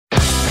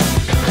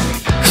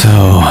So,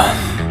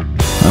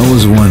 I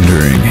was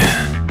wondering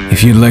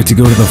if you'd like to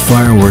go to the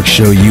fireworks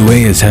show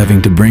UA is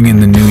having to bring in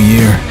the new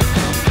year.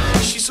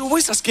 She's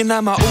always asking,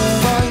 am I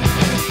alright?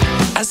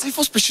 As if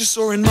auspicious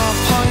or in my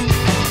pint.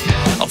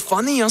 I'll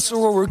find the answer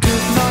or a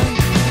good night.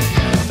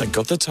 Thank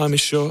God the time is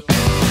short.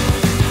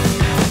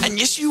 And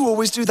yes, you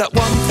always do that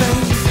one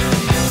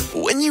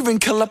thing when you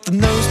wrinkle up the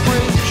nose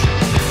bridge.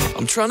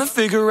 I'm trying to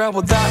figure out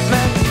what that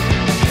meant.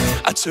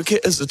 I took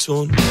it as a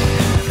taunt.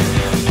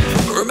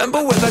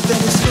 Remember way back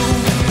then in school?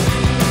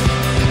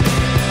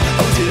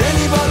 Oh, did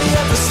anybody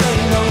ever say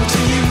no to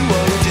you?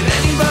 Oh, did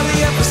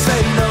anybody ever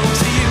say no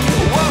to you?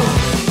 Whoa,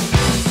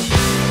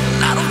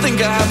 and I don't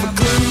think I have a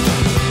clue.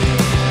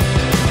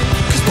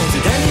 Cause well,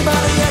 did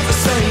anybody ever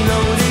say no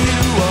to you?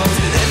 Oh,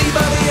 did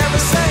anybody ever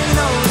say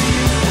no to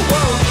you?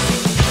 Whoa,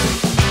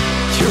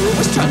 you're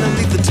always trying to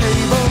leave the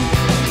table.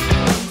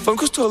 Phone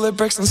calls, toilet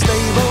breaks,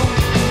 unstable.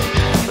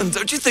 And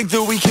don't you think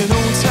that we can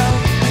all tell?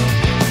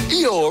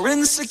 You're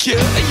insecure,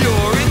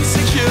 you're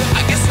insecure.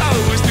 I guess I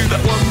always do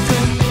that one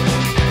thing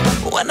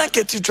when I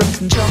get too drunk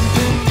and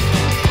jumping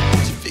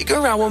to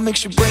figure out what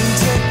makes your brain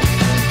tick.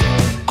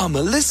 I'm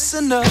a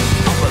listener,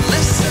 I'm a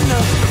listener.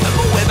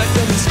 Remember way back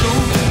then in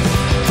school?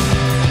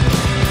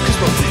 Cause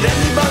well, did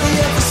anybody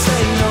ever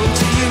say no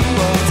to you?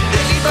 Or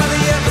did anybody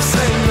ever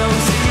say no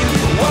to you?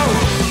 Whoa,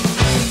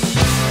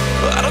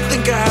 well, I don't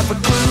think I have a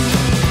clue.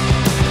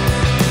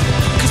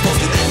 Cause well,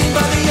 did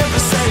anybody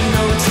ever say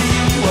no to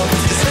you? Or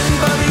does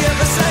anybody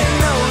ever say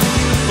no to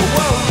you?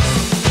 Whoa,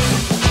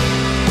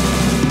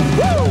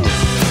 woo!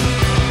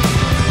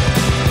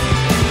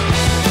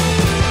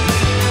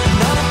 And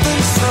I don't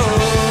think so.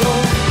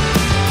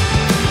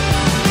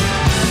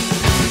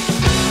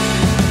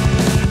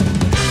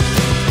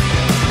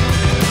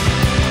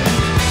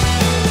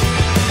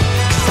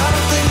 Cause I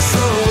don't think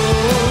so.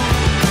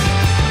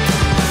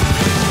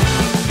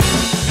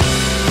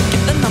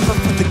 Get the number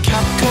for the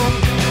cab call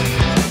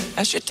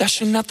as you're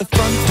dashing out the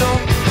front door.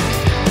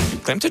 You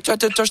claim to try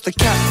to touch the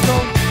cat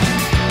door.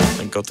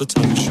 Thank God the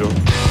time is short.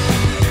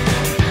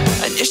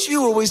 And yes,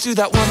 you always do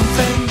that one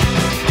thing.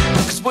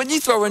 Cause when you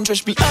throw and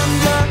trash me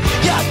under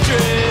your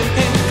drink,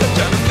 I'm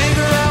trying to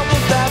figure out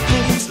what that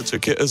means. I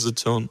took it as a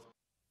taunt.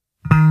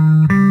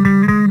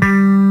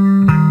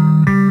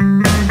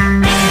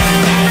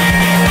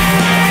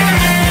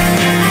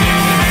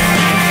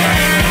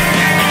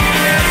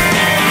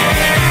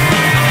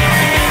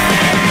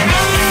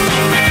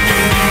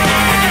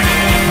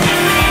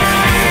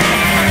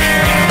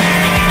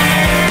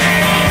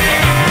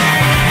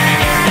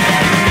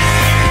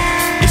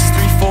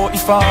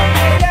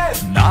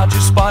 And I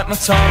just bite my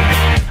tongue.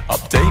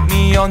 Update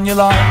me on your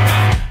life.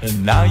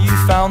 And now you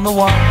found the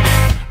one.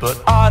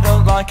 But I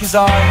don't like his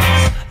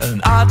eyes.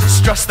 And I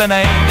distrust their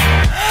name.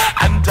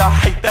 And I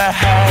hate their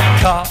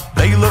haircut.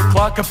 They look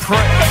like a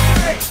prick.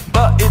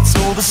 But it's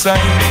all the same.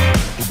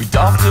 It'd be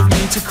daft of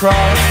me to cry.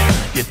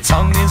 Your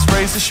tongue is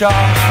razor sharp.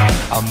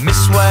 I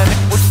miss when it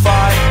would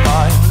fight.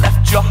 Mine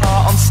left your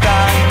heart on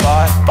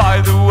standby. By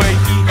the way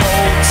he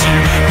holds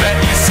you, bet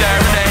he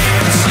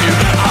serenades you.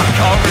 I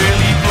can't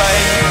really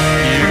blame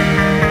you.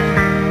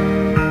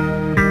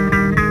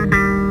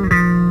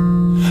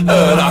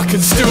 And I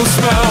can still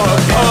smell a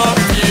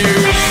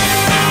perfume.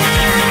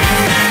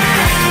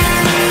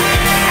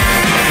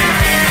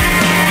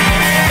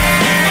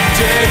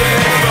 Did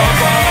it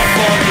rub off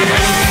on you?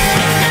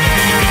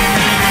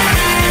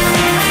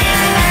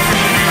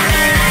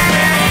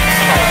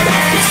 And I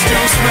can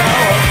still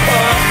smell a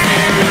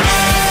perfume.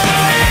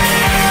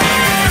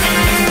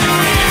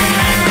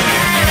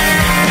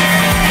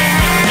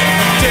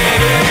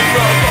 Did it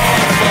rub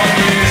off on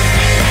you?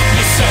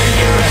 You say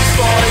your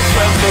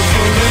ex-boyfriend's a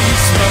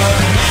policeman.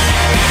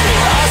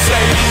 I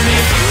say you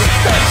need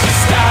better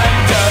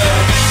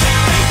standards.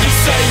 You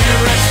say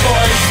your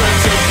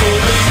ex-boyfriend's a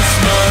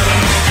policeman.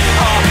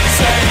 I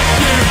say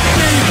you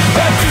need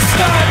better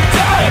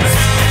standards.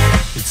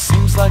 It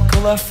seems like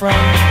all our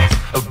friends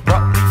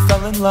abruptly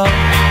fell in love,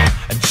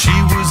 and she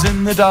was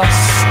in the dust.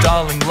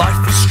 Darling,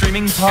 life was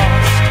streaming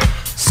past.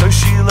 So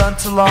she learnt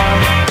to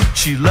lie,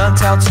 she learnt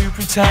how to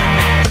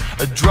pretend.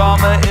 A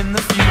drama in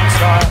the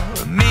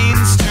futile, a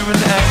means to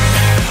an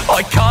end.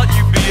 Why can't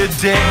you be a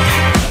dick?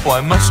 Why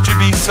must you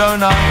be so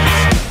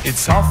nice?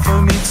 It's hard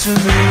for me to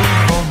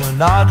move on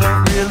when I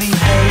don't really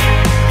hate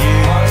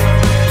you. I don't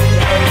really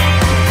hate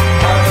you.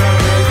 I don't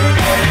really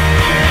hate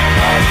you.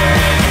 I don't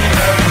really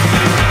hate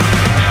you.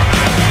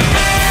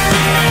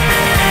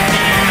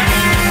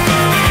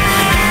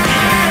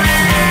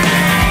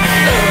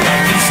 And I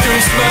can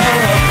still smell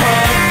her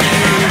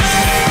perfume.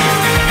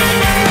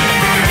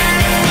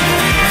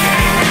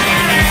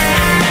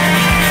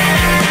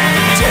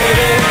 Did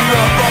it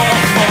rub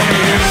off on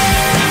you?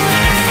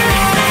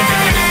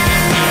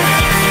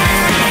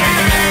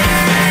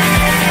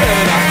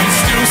 And I can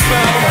still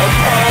smell her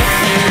perfume.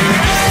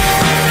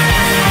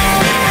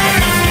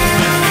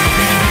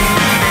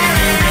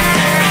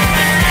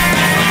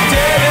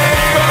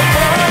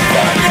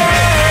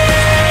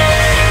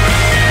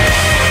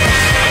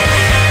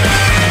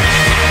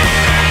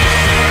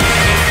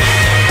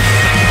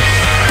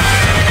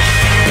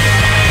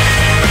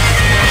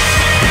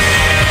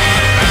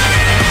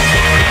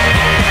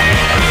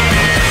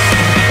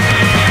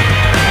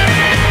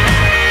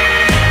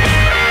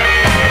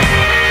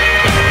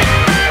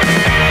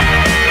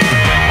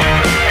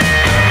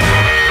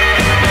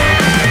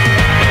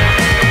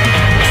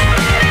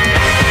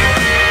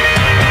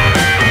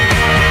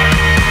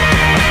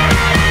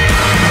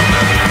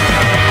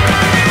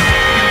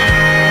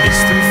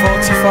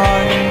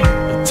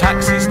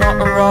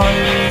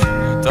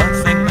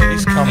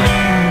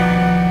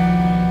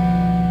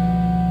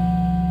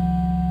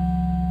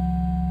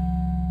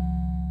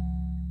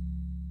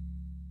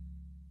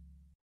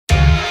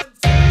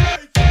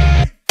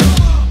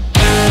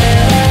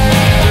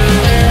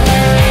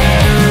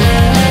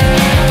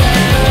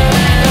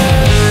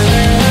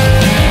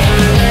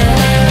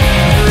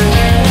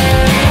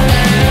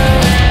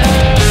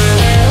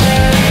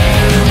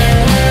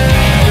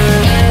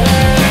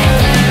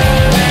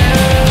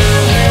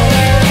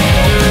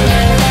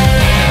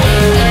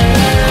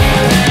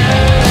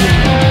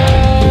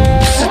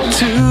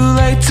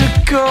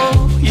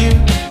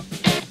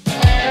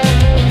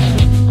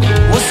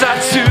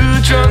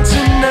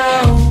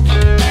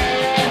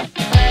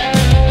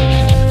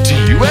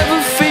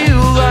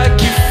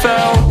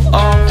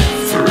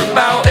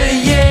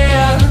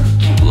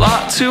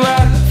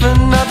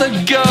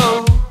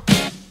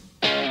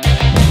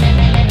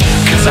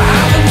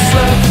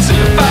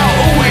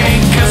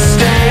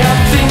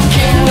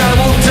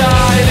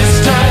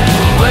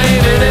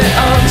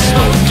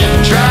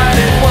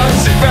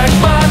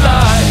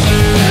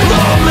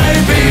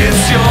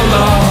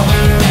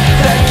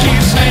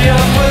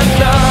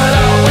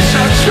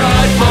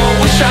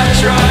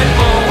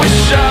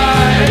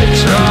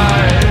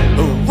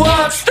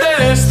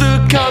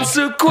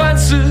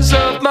 consequences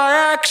of my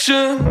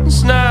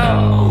actions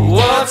now.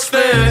 What's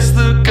this?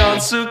 The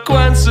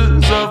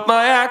consequences of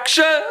my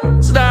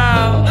actions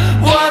now.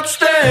 What's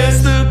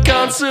this? The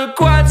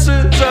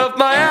consequences of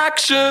my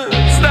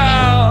actions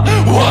now.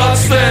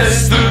 What's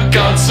this? The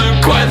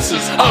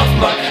consequences of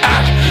my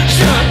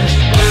actions.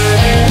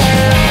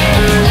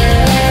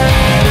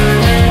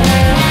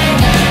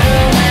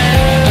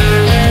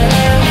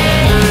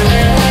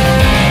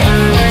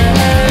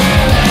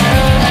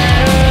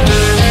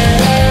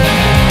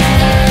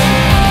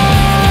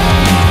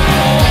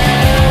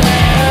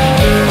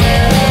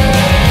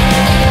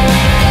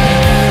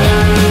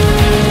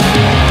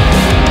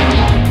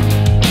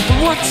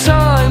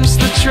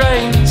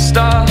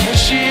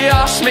 She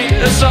asked me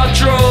as I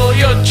draw,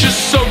 you're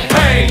just so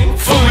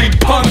painfully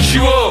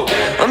punctual.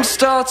 I'm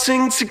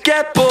starting to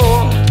get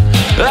bored.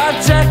 I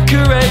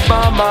decorate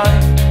my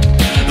mind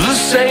the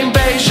same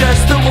beige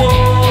as the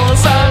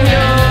walls. I'm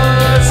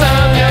yours,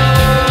 I'm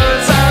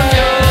yours, I'm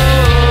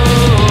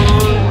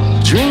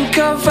yours. Drink,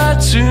 I've had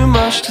too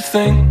much to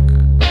think.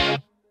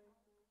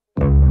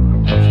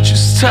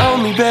 Just tell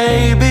me,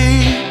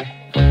 baby,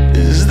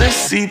 is this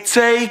seat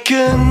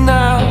taken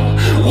now?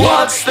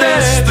 What's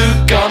this? The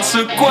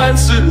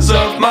consequences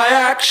of my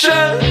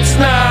actions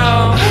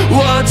now.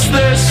 What's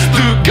this?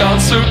 The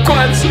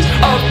consequences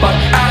of my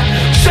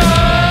actions.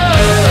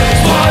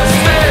 What's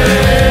this?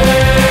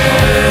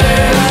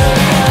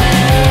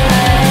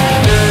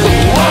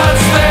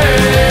 What's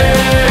this?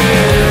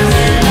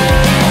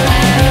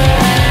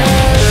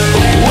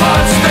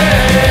 What's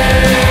this?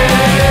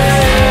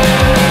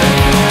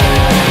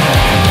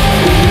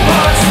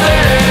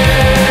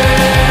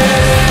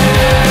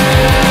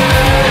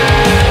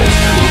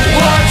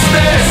 What's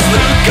this?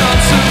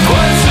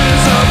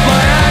 Consequences of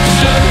my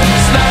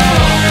actions now.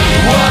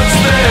 What's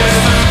this?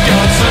 The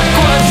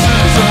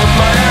consequences of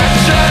my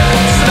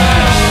actions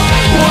now.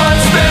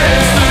 What's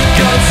this? The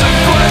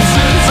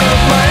consequences of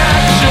my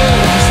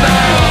actions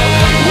now.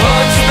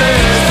 What's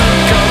this? The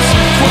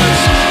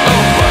consequences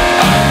of my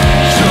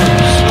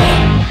actions.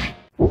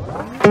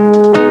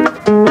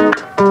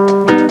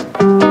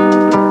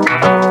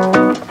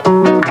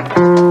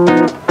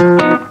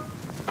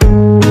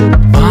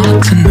 Want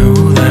to know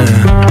that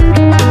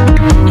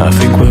I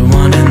think we're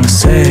one and the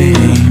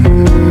same.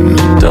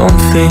 Don't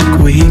think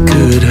we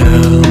could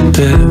help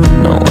it.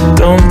 No, I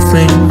don't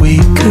think we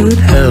could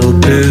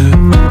help it.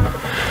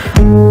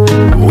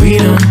 We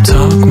don't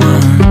talk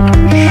much,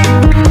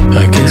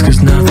 I guess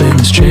 'cause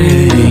nothing's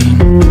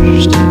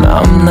changed. And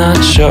I'm not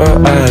sure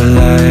I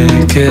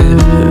like it.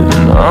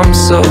 And I'm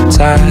so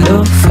tired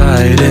of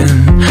fighting.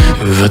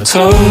 If I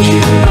told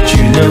you that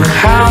you know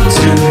how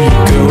to, you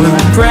go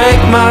and break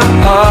my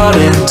heart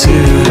in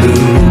two.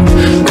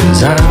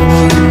 'Cause I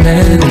would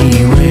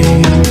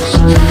anyways.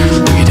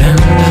 We'd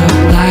end up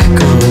like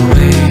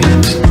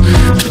always.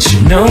 But you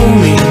know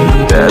me,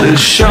 you better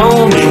show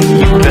me.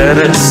 You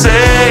better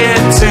say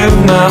it to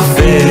my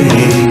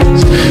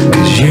face.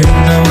 'Cause you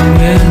know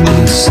we're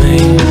the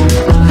same.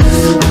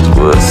 There's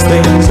worse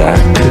things I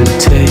could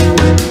take.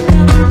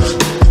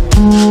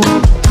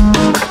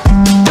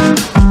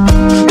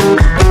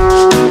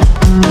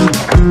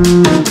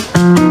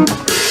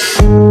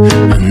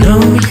 I know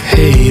you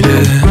hate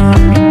it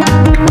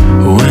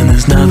when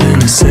there's nothing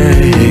to say.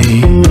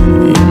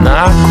 You're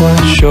not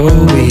quite sure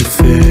we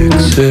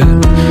fix it.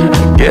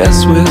 I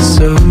guess we're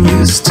so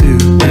used to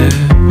it.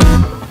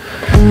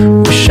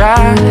 Wish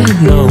I had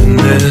known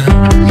this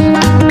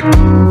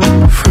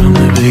from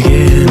the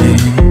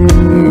beginning.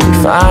 We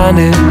find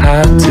it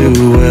hard to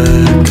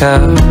work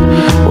out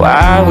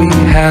why we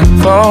have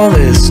all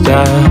this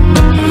stuff.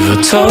 If I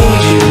told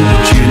you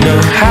that you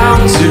know how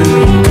to,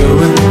 go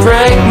and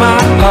break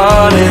my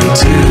heart in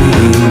two.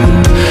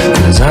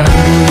 'Cause I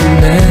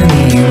wouldn't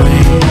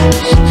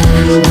anyways.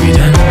 We'd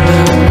end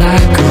up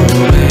like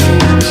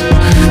always.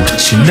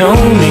 But you know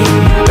me,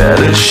 you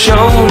better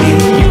show me.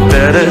 You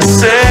better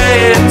say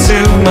it to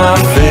my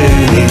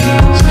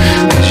face.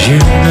 'Cause you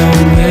know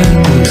we're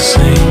the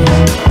same.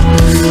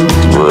 There's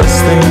worse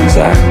things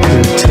I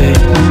could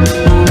take.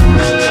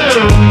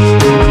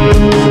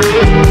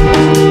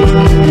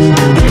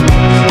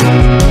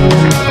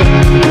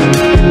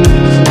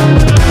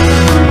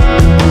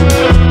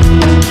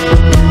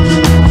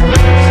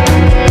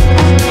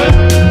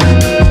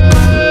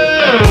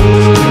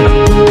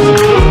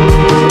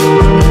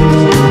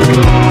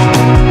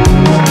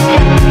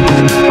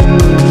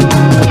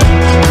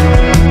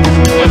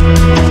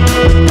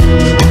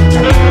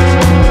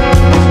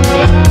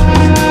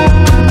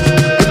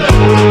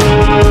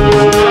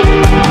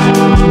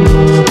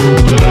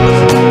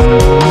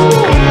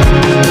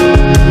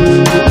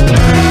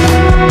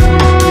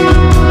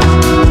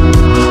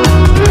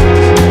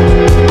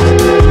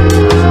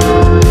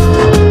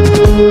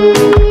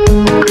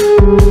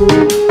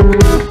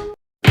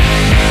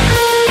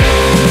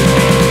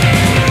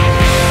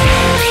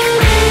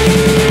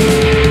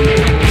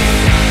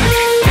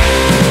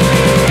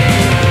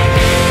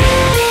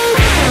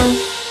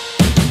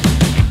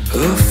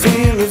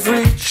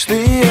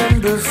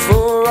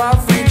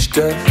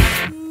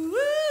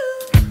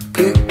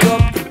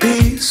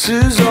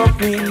 pieces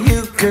of me.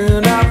 You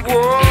can have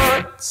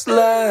what's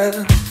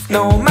left.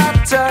 No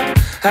matter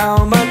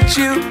how much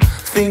you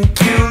think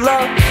you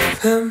love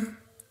him,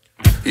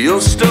 you'll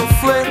still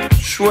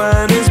flinch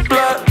when his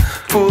blood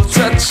full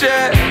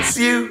touches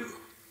you.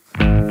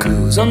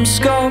 'Cause I'm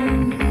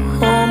scum,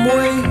 I'm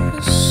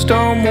waste,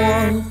 I'm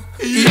one.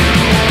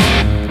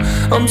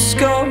 I'm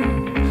scum,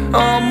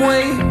 I'm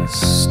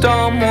waste,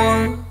 I'm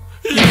one.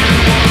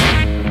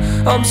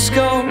 I'm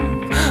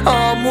scum,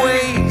 I'm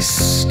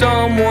waste,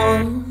 I'm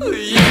one.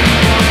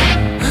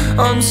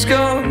 I'm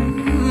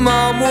scum,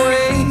 I'm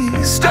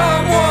waste,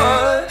 I'm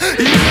one.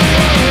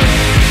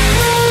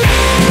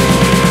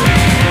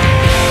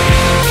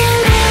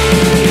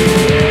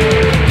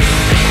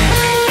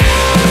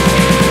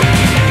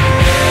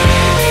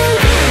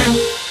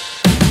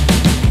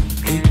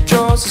 He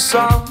draws a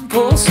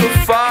sample so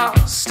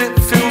fast it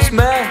feels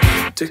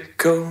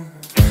medical.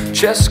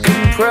 Chest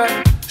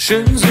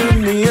compressions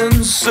in the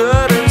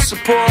insert and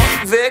support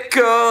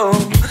vehicle.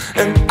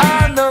 And I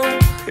know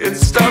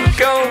it's stuck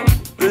on,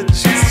 that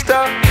she's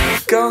stuck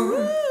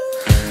on.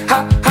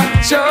 Hot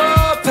your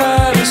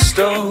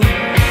pedestal.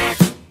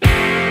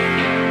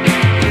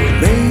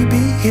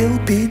 Maybe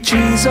he'll be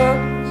Jesus.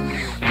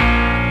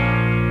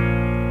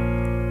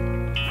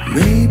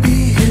 Maybe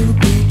he'll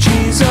be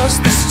Jesus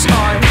this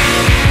time.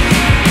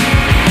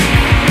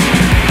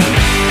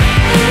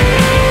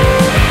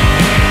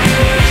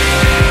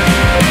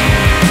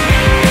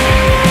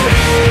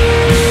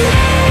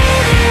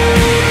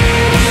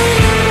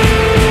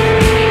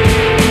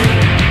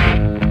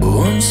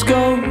 I'm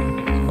scum,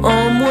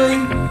 I'm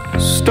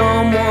waste,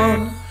 I'm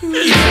one.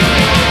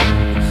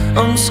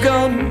 I'm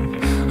scum,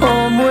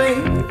 I'm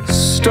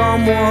waste,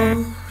 I'm one.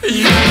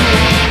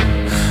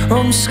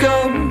 I'm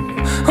scum,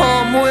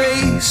 I'm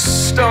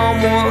waste,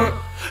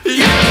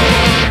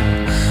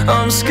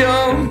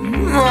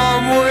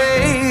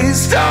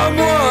 I'm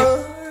what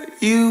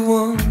you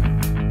want.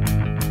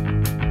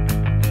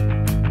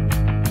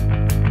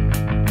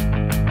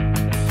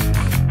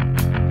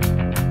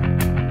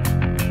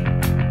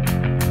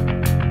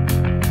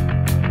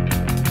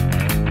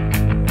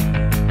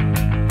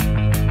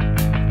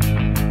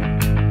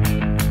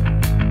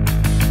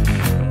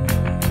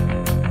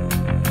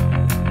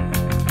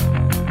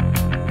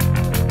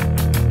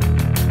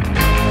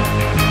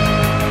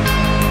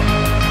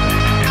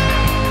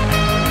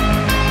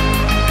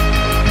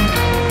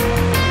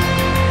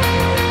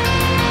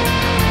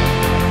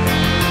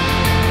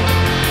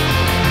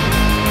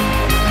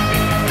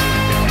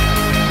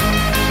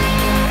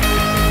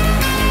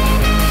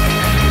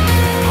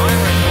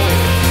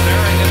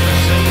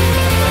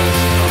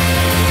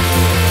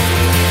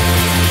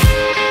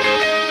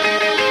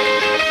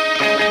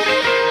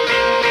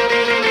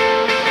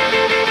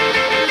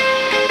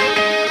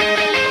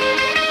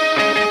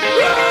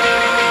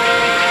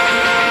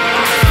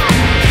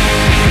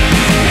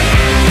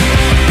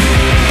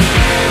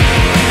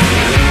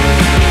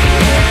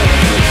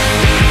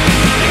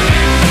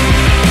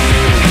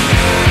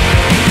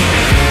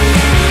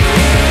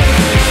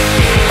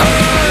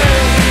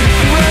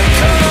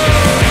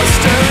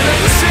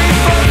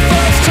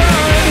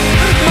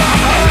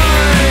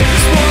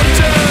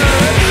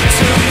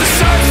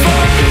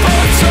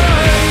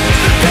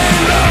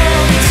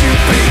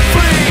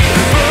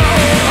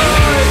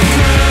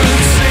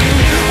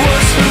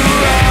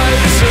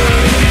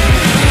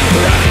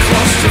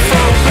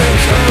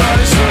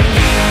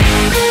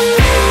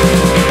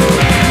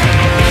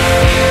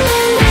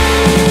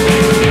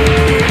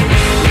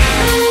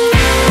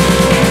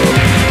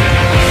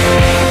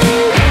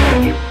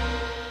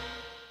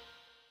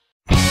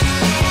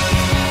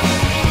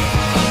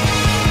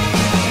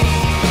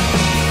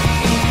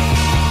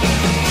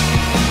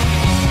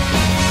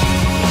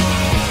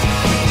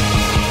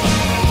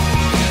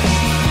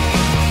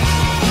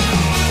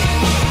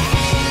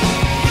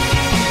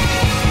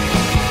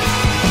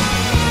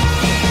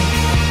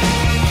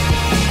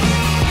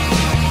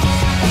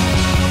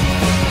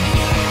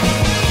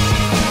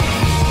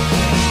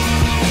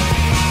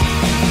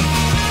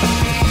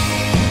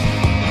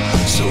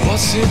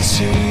 What's it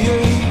to you?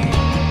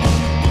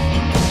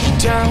 You're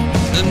down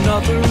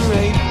another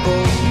 8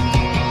 ball.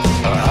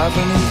 I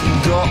haven't even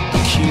got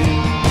the cue.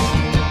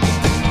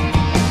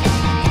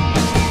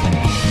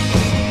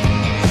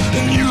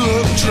 And you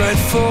look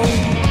dreadful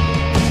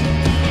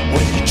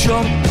when you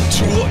jump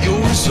to what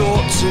you'll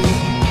resort to.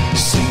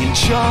 Singing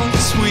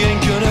chants, we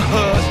ain't gonna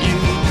hurt you.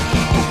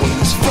 But when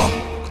there's fuck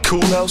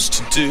all else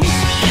to do,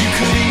 you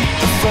could eat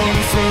the foam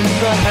from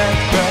the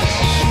headrest.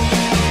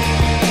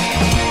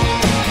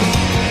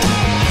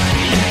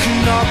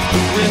 Knock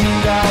the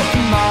wind out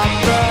of my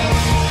breath.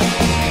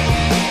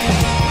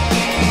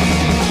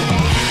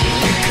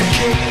 You could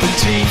kick the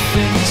teeth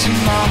into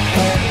my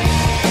head.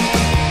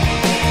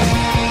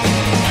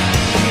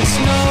 It's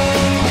no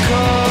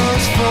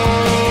cause for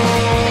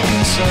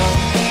concern.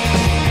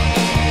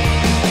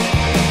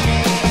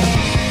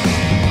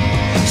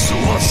 So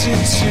what's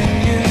it to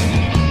you?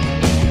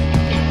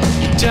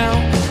 You're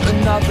down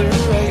another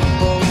 8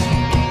 ball.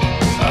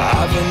 I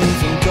haven't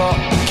even got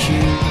the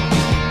cue.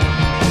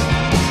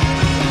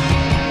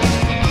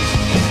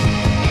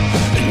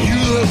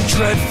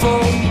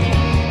 dreadful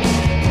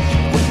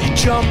when you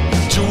jump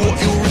to what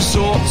you'll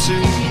resort to.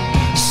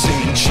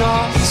 Singing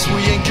charts, we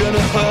ain't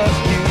gonna hurt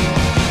you.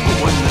 But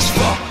when there's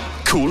fuck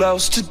all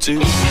else to do, you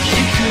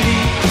could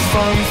eat the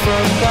fun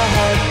from the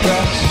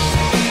headrest.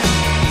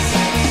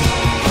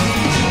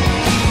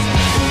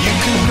 You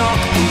can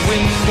knock the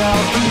wind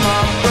out of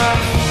my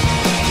breath.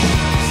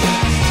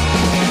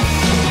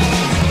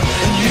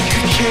 And you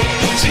could kick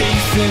the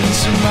teeth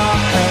into my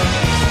head.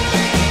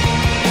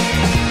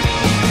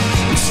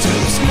 And still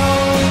there's no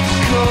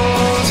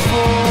cause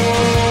for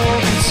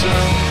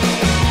concern.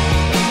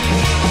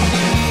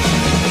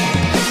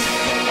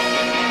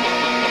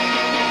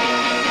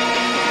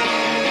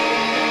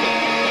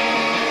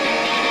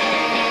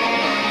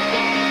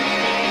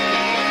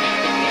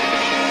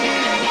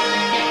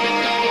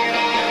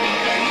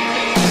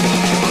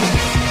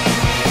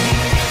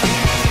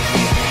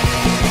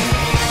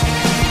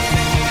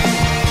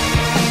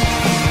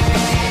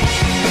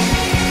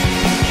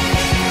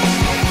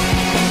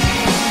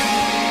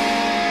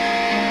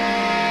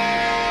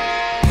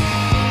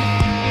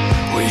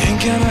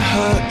 Gonna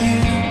hurt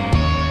you.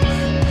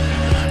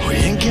 We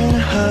ain't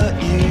gonna hurt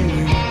you.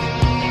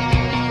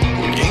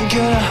 We ain't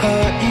gonna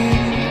hurt you.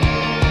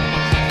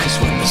 Cause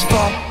when there's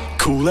fuck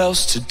all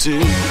else to do,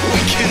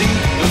 we could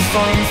eat the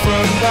fun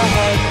from the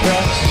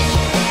headrest.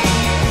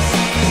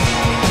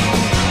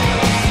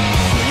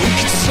 You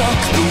could suck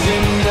the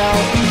wind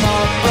out of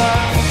my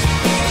breath.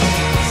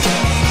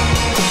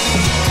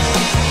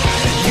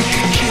 And you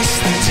could kiss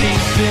the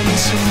teeth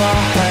into my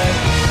head.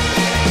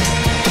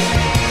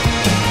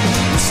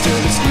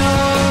 Still there's no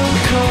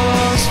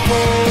cause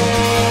for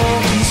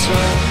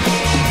concern.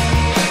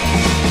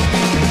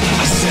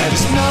 I said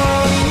there's no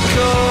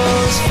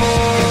cause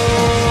for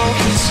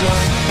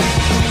concern.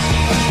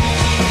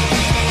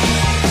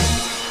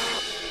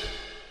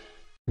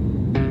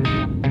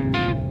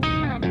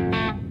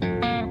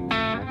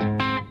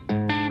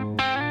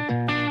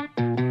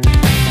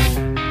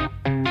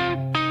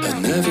 I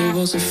never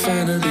was a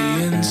fan of the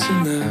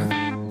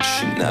internet.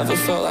 She never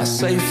felt that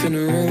safe in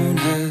her own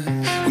head.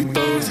 We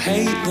both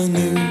hate the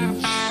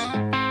news,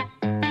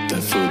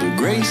 that for the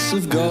grace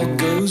of God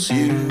goes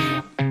you.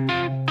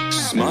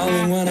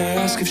 Smiling when I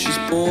ask if she's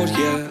bored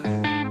yet.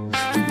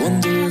 We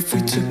wonder if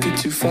we took it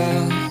too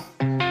far.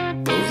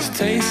 Both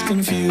taste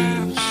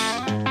confused.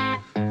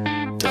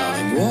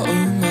 Darling, what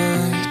am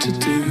I to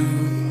do?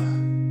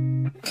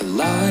 I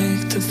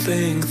like to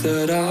think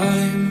that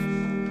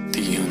I'm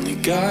the only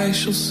guy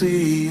she'll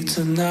see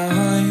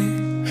tonight.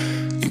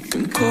 You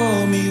can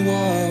call me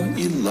what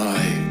you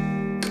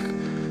like,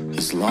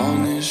 as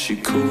long as you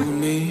call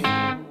me.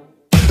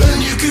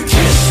 And you could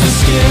kiss the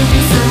skin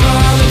from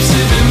my lips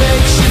if it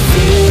makes you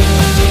feel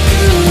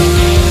good.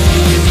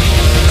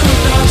 I'm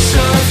not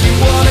sure if you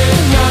want it,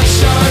 not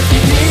sure if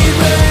you need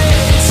me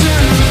to.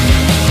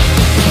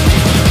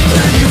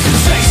 And you can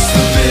taste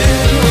the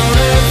bitter on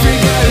every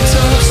guy who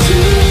talks to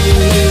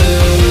you.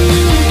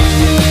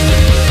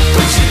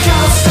 But you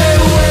can't stay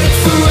awake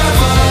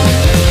forever.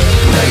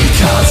 No, you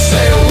can't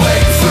stay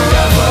awake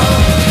forever.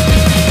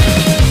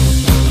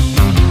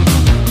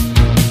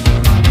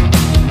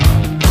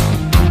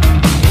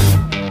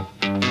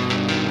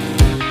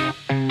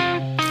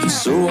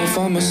 So I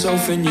find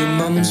myself in your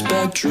mum's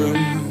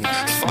bedroom,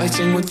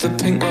 fighting with the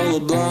pink roller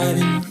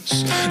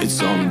blinds.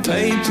 It's on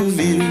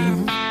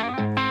pay-per-view.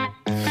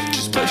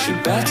 Just place your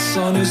bets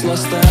on who's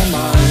lost their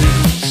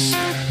minds.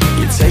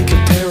 You take a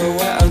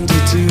pirouette under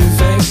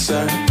duvet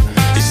set.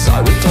 You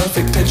side with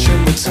perfect pitch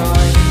and the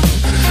time.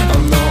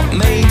 I'm not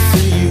made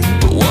for you,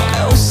 but what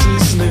else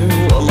is new?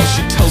 Well, all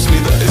she tells me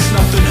that it's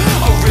nothing.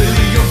 Oh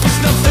really, you're just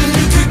nothing.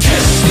 You could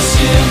kiss the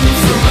skin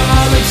from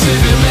my lips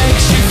if it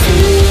makes you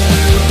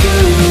feel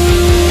good.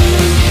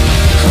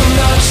 I'm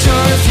not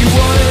sure if you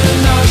want it,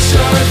 I'm not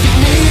sure if you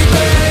need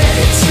me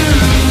to.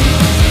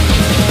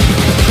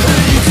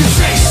 And you can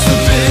taste the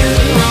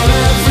bitter on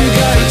every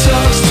guy who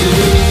talks to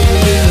you.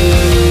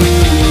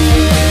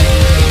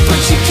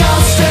 But you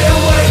can't stay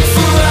awake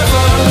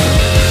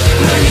forever.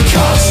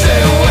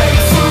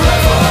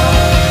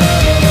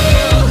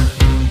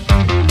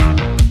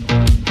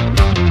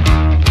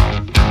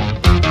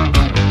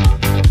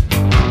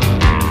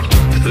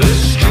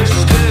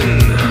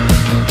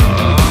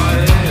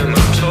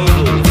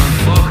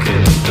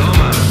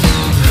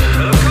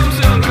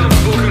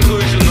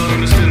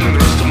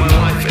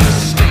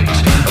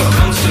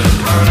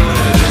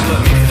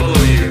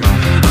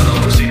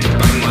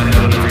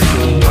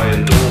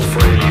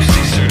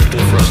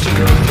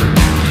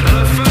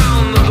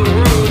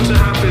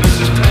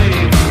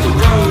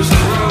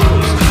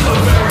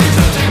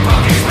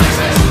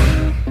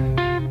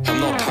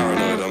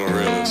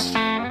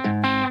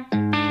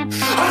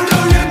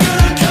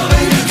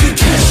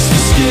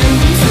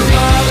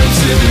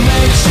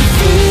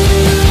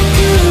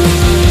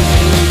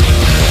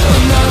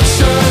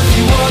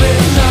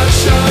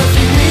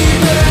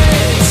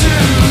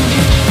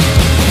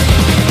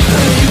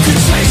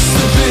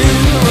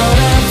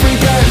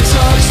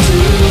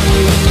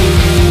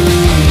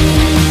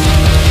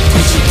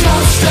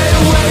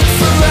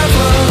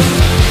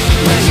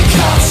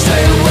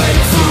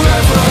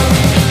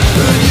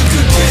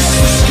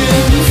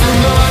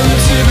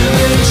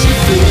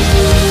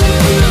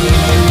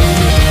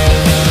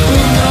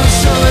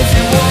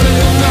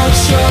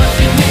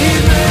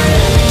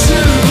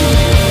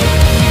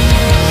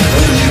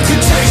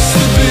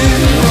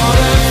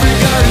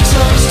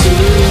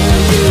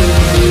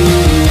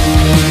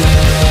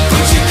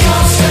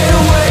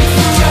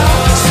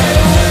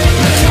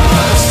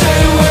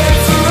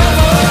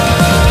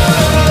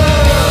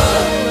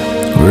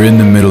 We're in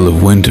the middle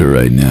of winter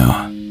right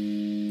now.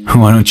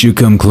 Why don't you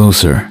come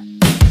closer?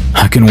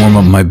 I can warm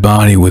up my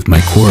body with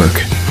my quirk.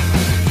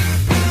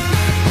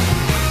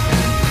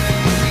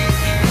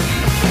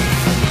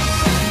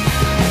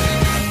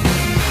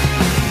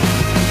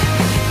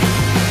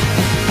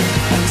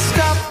 And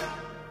stop.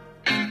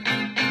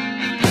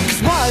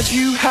 'Cause why'd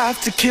you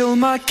have to kill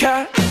my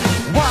cat?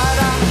 Why'd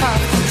I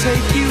have to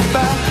take you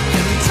back?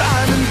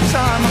 Time and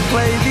time I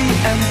play the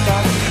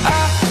empath.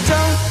 I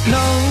don't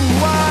know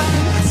why.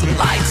 Some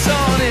lights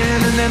on in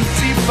an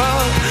empty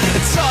bar,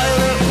 a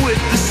toilet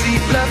with the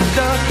seat left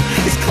up.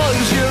 It's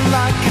closure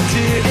like a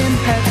deer in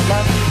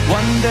headlight.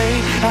 One day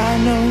I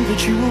know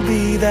that you will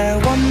be there.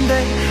 One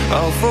day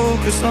I'll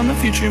focus on the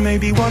future.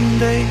 Maybe one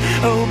day,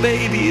 oh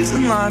baby,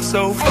 isn't life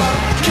so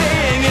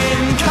fucking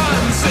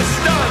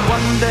inconsistent?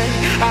 One day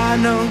I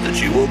know that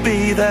you will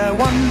be there.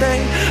 One day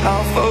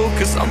I'll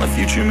focus on the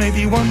future.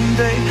 Maybe one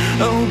day,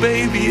 oh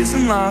baby,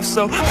 isn't life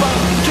so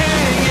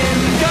fucking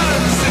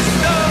inconsistent?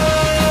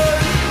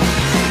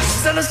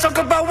 So let's talk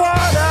about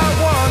what I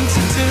want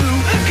to do,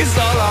 'cause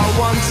all I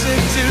want to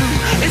do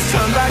is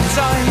turn back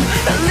time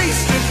at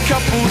least a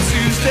couple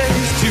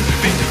Tuesdays to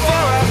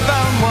before I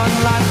found one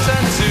life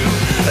turned to.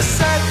 I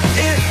said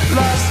it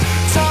last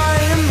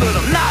time, but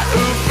I'm not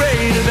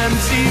afraid of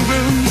empty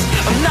rooms.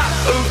 I'm not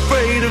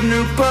afraid of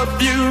new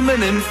perfume,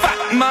 and in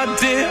fact, my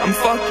dear, I'm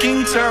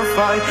fucking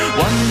terrified.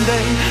 One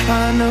day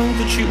I know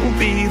that you will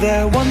be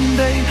there. One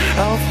day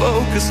I'll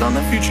focus on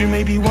the future.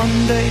 Maybe one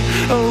day,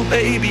 oh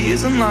baby,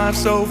 isn't life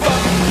so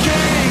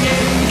fucking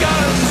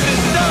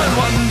inconsistent?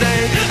 One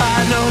day I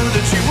know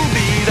that you will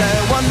be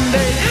there. One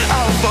day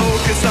I'll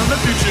focus on the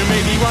future.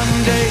 Maybe one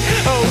day,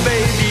 oh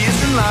baby,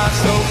 isn't life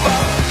so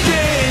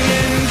fucking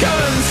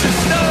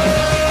inconsistent?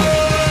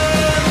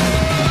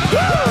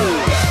 Woo!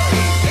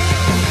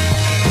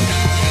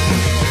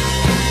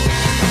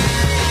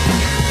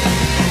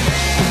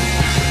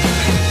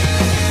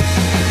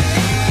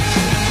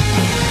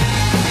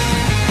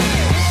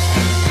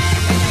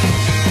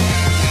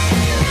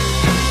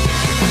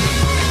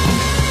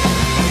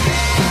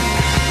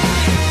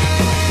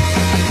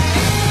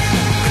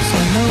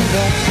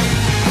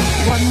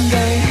 One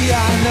day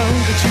I know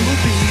that you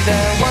will be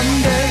there. One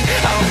day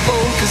I'll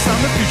focus on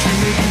the future.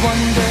 Maybe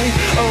one day,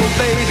 oh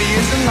baby,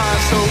 isn't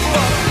life so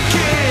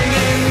fucking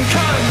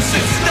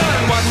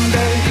inconsistent? One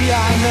day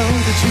I know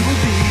that you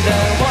will be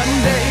there. One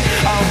day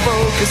I'll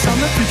focus on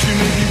the future.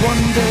 Maybe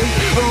one day,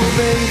 oh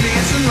baby,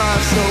 isn't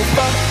life so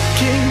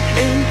fucking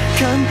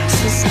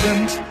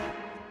inconsistent?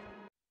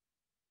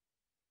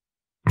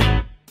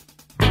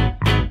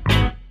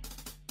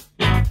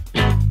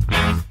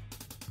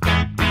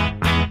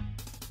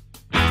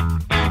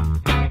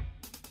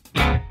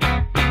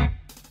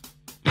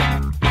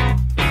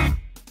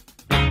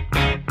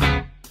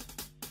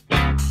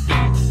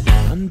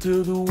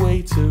 Under the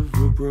weight of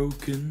a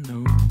broken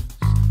nose,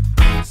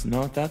 it's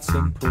not that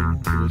simple,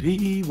 but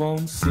he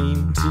won't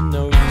seem to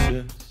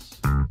notice.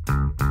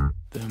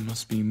 There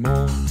must be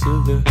more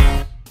to this.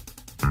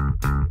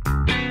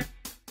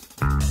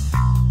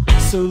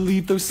 So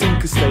leave those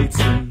sinker states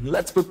and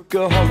let's book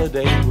a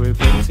holiday. We're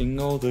painting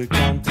all the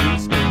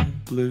counties in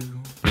blue,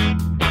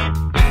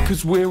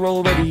 'cause we're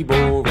already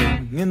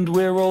boring and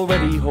we're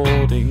already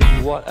hoarding.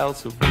 What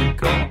else have we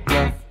got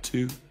left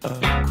to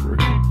accrue?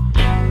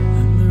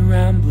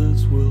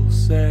 Ramblers will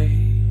say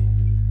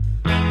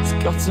it's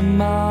got a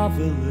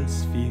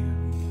marvelous view,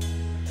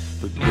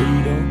 but they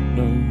don't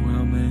know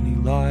how many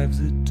lives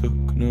it took.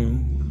 No,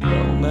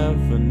 they'll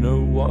never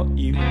know what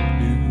you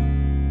knew.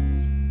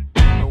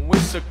 And we're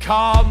so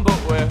calm, but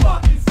we're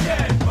fucking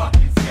scared,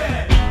 fucking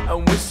scared.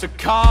 And we're so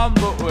calm,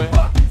 but we're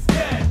fucking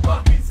scared,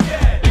 fucking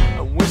scared.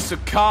 And we're so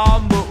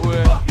calm, but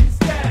we're fucking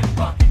scared,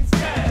 fucking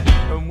scared.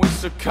 And we're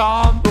so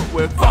calm, but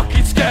we're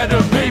fucking scared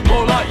of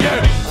people like you.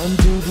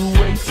 Under the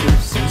weight of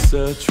some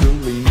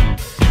sertraline,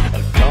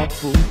 a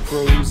couple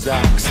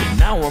Prozacs, and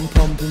now I'm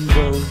pumping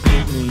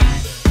Bakugou.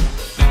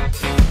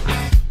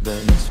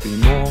 There must be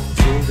more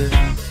to this.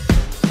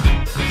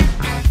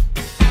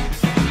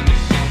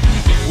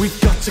 We've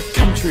got a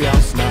country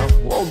house now,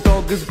 old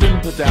dog has been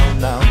put down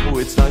now. Oh,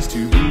 it's nice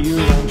to be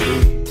around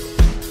you.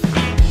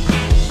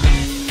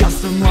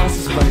 Custom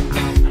license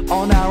plate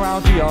on our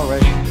Audi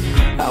R8.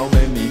 How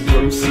many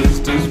grocers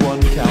does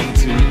one count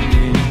to?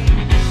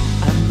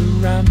 And the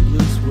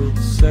ramblers will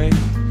say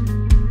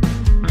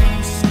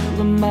it's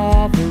still a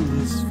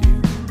marvelous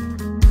view.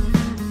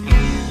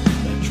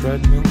 That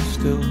treadmill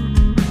still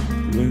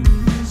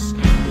looms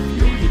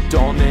your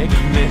hedonic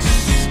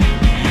misuse.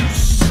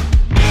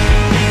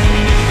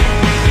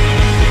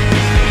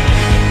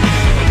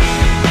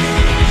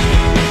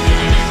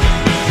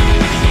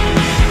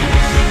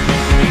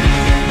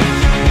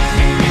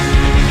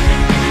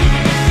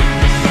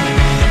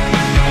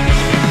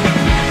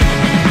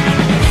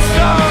 So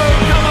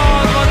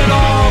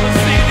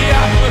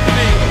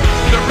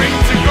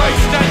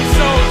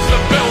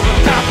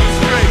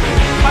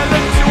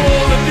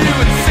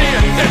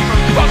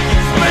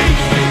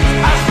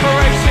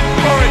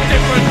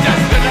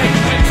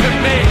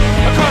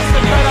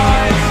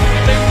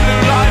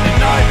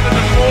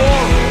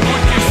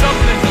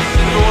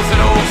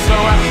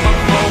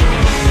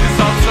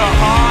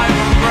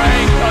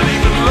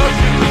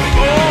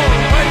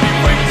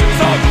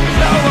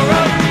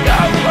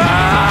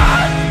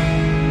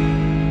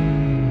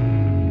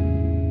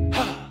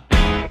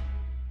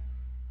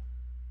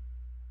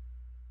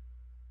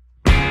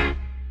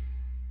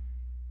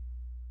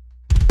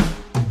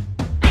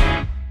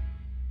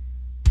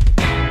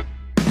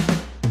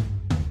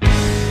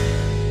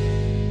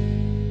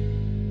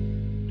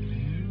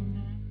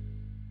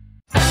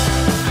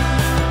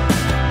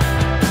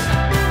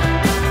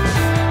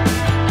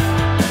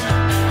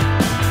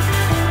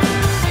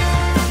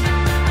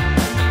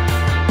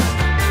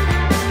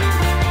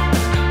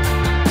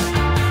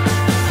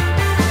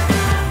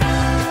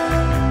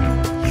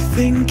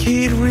think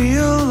he'd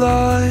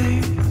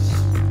realize,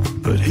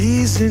 but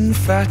he's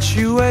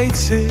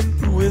infatuated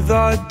with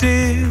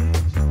ideas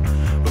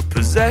of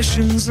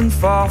possessions and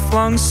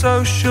far-flung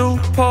social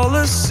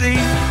policy.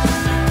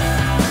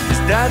 His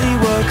daddy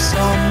works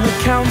on the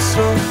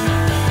council,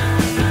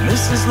 but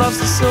Mrs. loves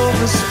the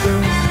silver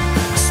spoon.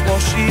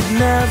 Swore she'd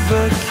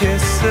never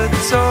kiss a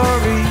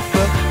Tory,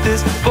 but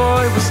this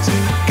boy was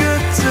too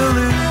good to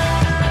lose.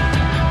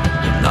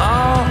 And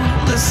now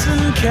listen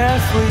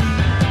carefully,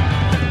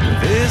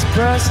 with ears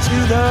pressed to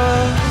the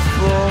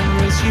floor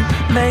as you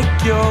make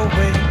your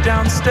way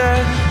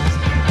downstairs.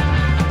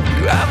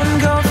 You haven't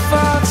gone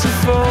far to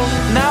fall.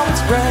 Now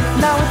it's red,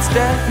 now it's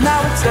dead,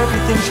 now it's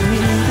everything she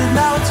needed.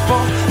 Now it's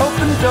for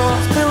open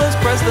doors, pillows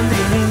pressed under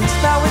your knees.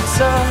 Now it's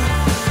a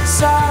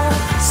sad,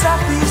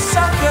 sappy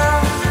sucker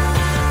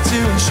to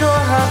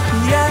ensure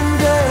happy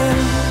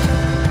ending.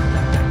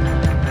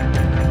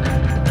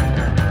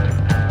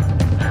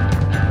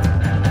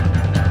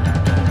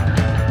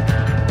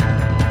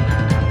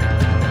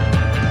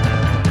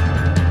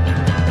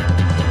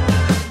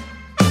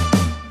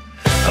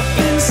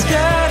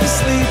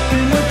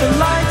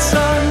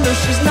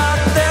 She's not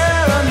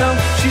there, I know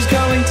she's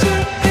going to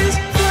his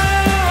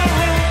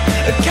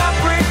flat. A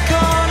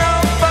Capricorn,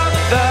 oh fuck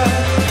that.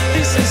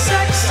 This is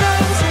sex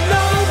sells, I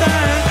know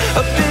that.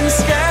 I've been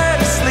scared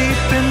of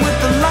sleeping with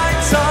the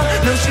lights on.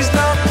 No, she's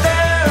not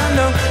there, I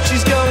know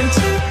she's going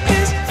to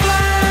his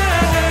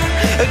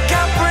flat. A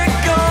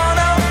Capricorn,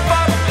 oh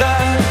fuck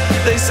that.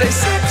 They say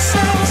sex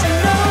sells, I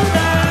know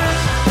that.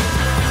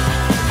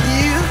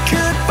 You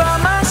could buy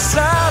my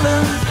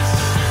silence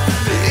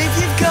if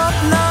you've got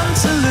none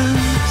to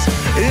lose.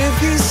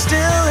 If you're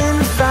still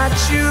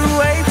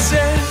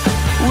infatuated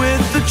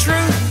with the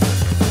truth,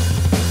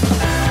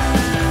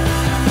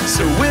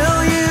 so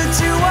will you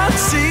do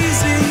what's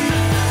easy,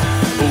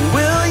 or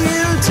will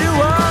you do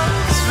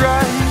what's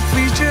right?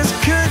 Please just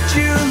could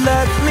you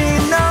let me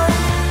know,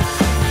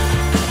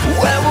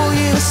 where will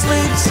you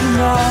sleep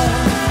tonight?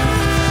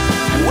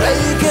 Where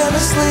you gonna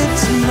sleep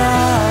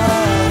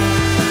tonight?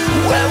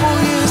 Where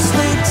will you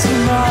sleep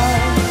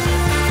tonight?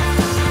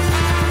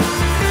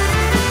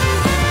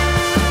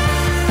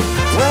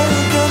 Where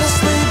you gonna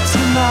sleep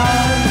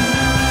tonight?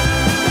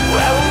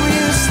 Where will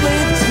you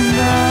sleep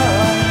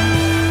tonight?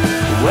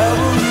 Where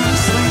will you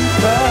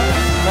sleep at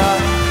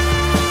night?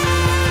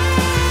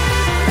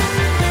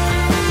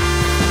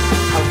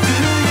 How do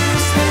you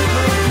sleep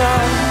at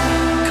night?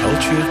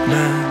 Cultured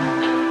man,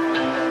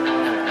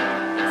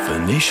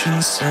 Venetian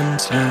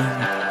suntan,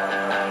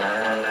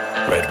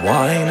 red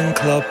wine and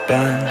club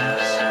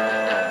bands,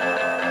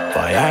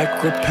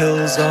 Viagra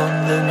pills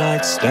on the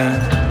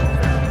nightstand.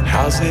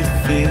 How's it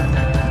feel?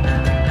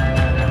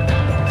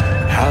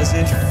 How's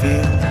it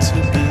feel to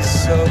be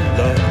so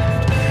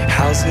loved?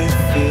 How's it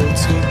feel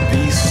to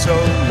be so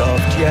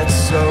loved yet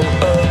so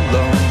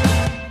alone?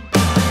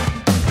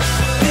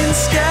 Been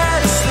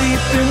scared of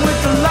sleeping with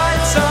the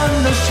lights on.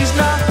 No, she's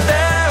not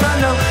there, I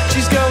know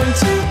she's going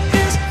to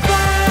his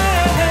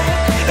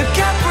flat. A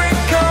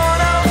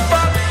Capricorn, oh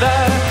fuck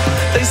that.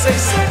 They say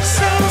sex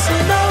sells, I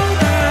know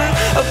that.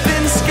 I've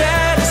been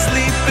scared of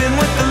sleeping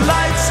with the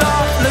lights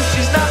off. No,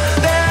 she's not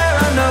there,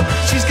 I know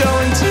she's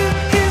going to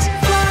his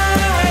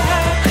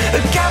flat. A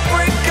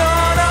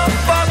Capricorn, oh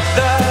fuck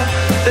that.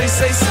 They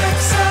say sex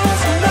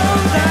sells, I know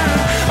that.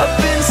 I've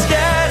been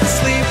scared of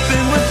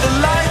sleeping with the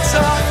lights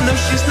off. No,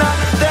 she's not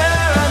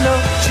there, I know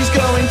she's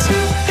going to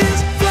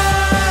his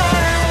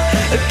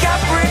flat. A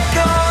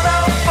Capricorn,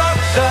 oh fuck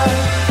that.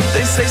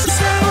 They say sex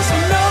sells, I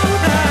know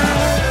that.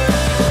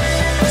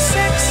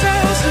 Sex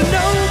sells, I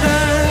know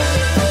that.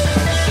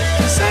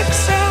 Sex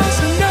sells,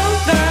 I know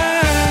that.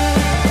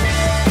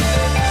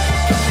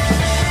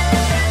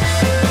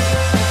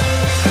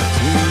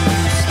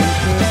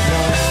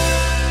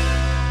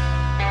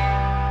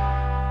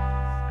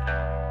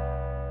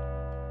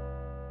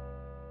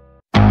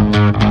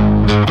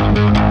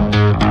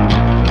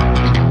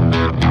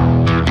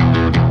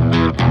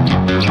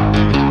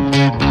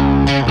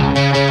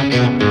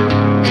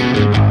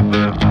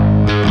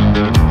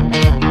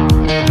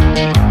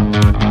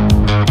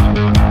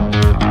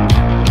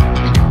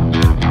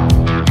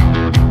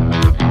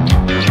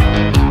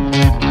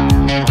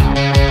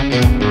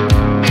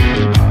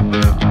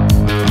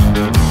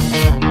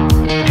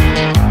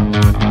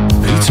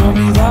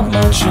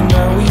 And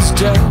now he's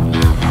dead.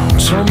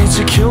 Told me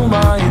to kill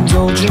my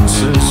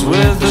indulgences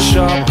with a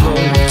sharp blow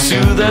to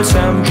the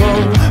tempo.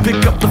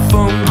 Pick up the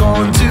phone,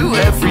 call and do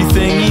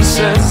everything he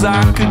says.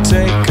 I could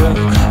take a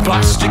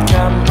plastic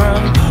camera,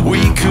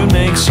 we could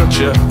make such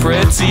a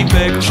pretty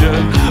picture.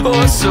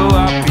 Oh, so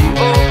happy,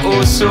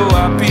 oh, so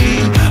happy.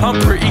 I'm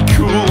pretty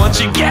cool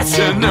once you get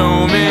to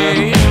know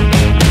me.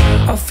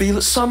 I feel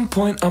at some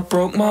point I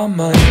broke my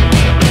mind.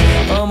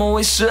 I'm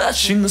always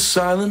searching the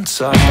silent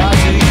side. How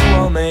do you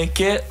all make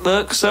it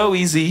look so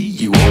easy?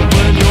 You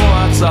open your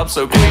heart up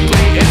so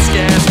quickly, it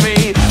scares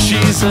me.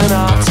 She's an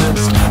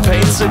artist,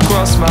 paints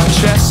across my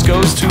chest,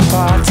 goes to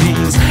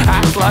parties,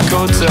 act like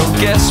hotel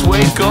guests,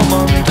 wake up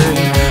Monday.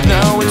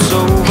 Now it's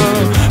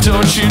over,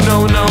 Don't you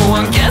know no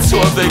one gets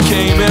what they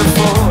came in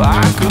for?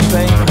 I could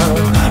paint her,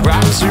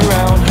 wraps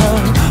around her.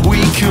 We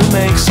could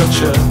make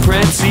such a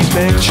pretty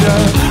picture.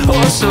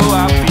 Oh so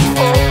happy,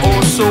 oh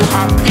oh so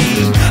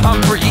happy.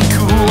 I'm pretty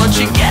cool once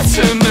you get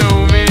to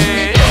know me.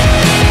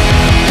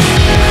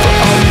 But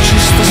I'm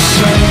just the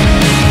same.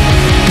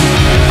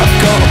 I've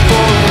got a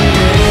boring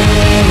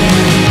name.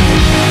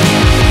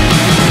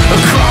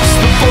 Across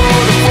the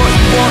board of what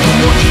you want and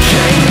what you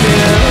came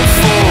here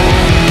for.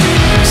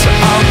 So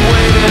I'm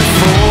waiting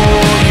for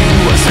you.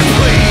 I said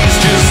please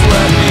just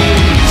let me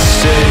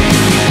stay.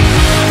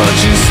 Or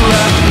just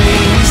let me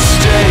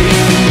stay.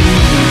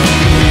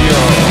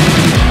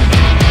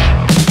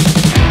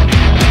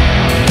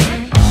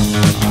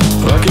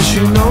 I guess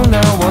you know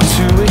now what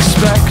to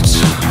expect.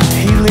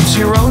 He lives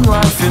your own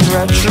life in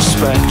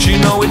retrospect. You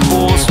know it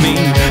bores me.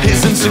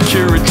 His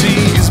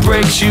insecurities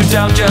breaks you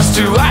down just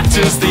to act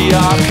as the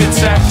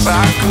architect.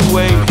 I could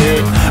wait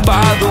here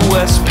by the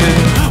West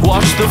Pier,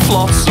 watch the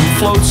flotsam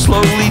float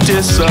slowly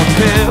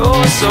disappear.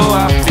 Oh so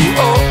happy,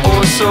 oh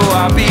oh so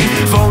happy.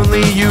 If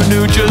only you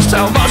knew just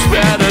how much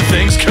better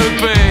things could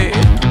be.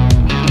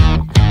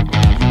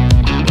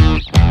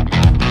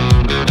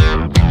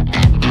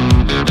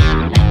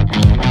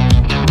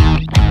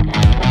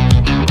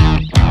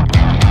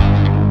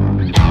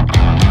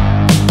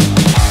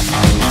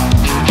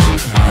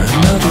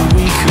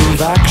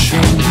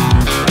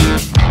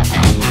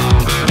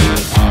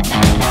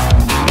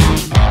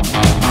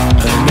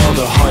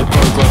 Another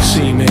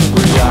hypoglycemic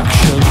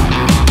reaction.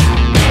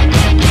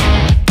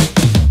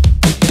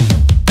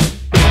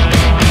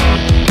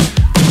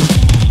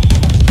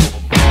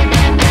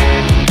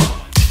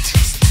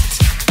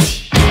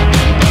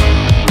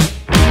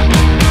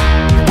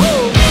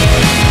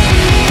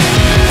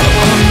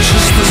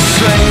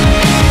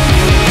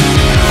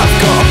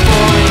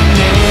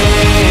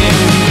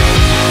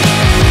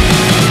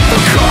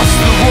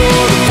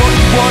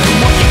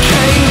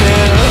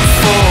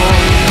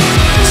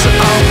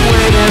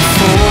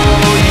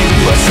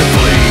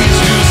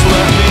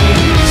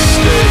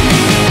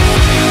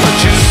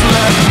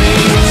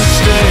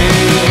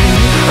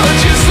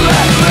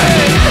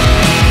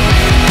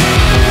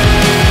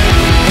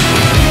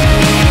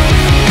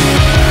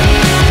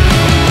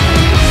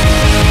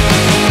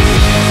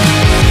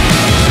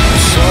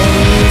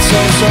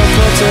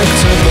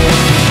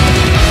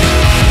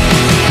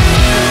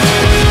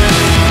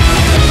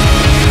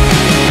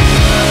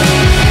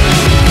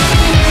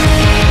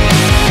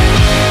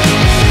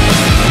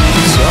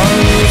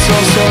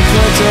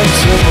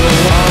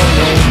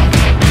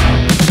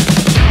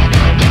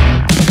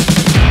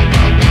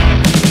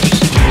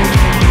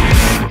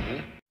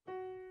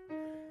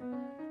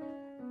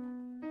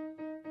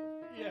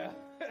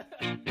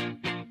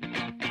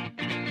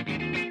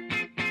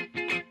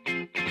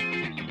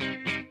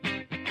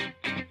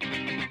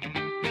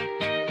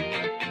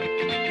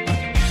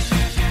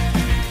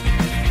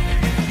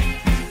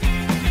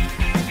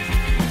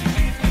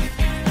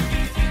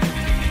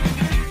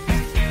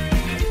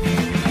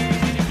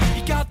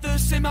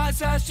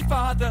 As your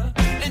father,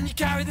 and you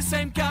carry the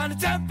same kind of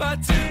temper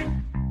too.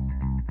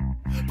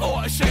 But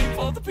what a shame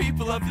for the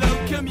people of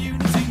low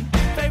community.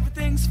 Favorite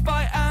things,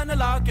 fight and a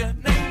lager.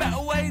 Name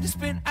better way to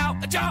spin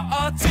out a jar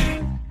or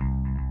two.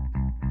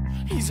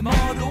 He's a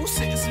model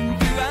citizen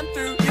through and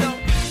through, you know.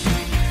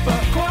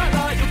 But quite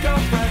like your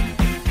girlfriend,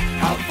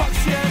 how the fuck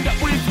she end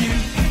up with you?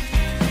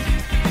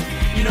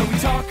 You know we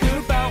talk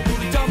about all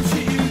the dumb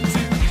shit you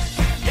do.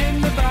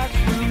 In the back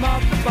room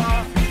of the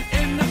bar,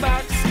 in the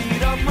back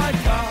seat of my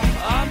car.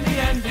 I'm the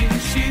ending,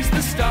 she's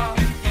the star.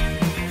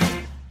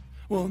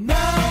 Well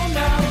now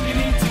you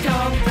need to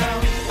calm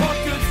down. What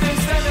good's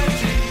this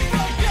energy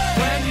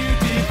when you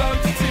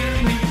devote it to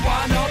me?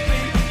 Why not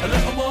be a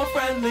little more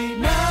friendly?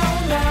 Now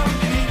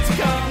you need to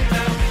calm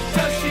down.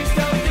 Does she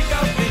still think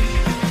of me?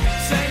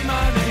 Say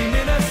my name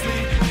in her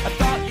sleep. I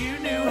thought you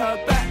knew her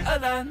better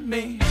than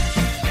me.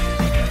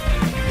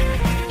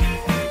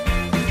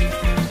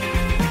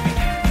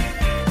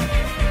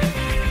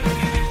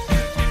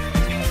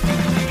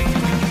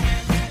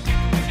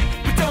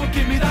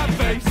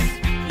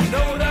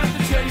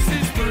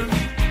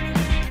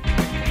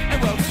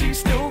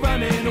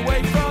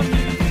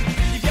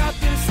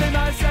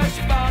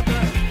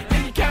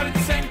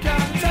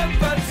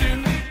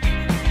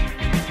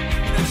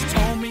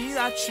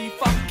 She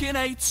fucking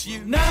hates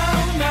you.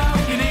 Now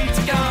you need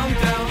to calm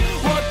down.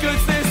 What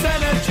good's this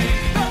energy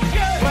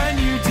when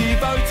you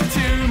devote it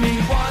to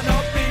me? Why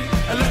not be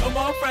a little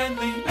more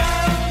friendly?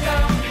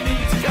 Now you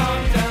need to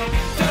calm down.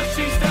 Does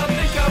she still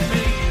think of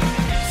me?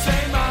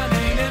 Say my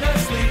name in her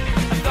sleep.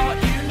 I thought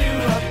you knew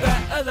her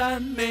better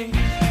than me.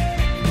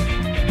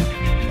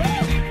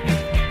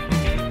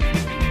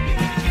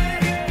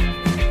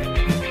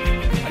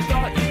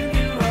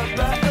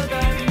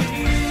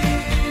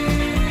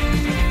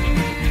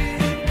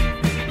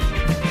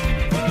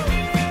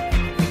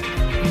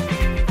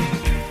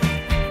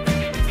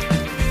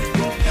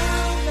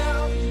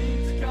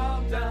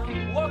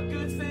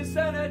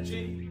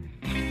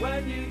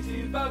 When you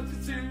devote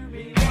it to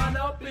me, why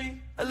not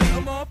be a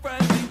little more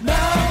friendly?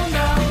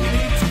 Now you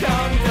need to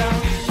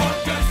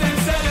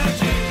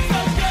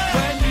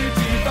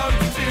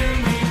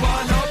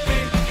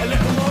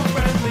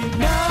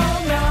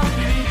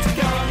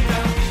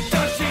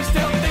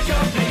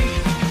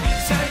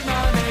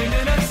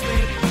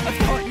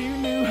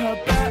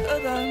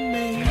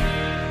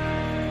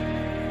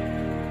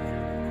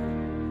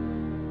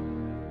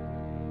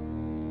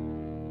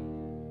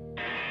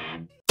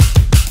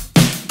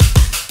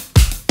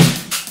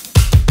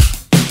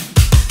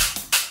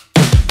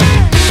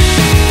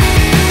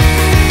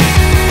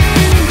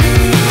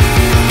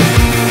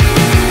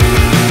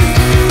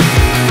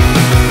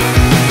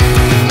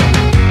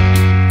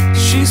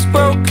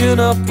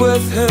up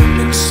with him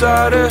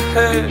inside her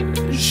head.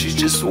 She's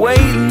just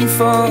waiting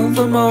for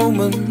the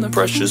moment, the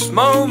precious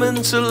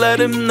moment to let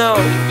him know.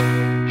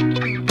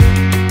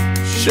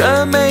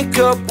 Share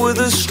makeup with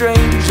a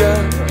stranger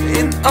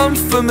in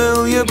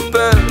unfamiliar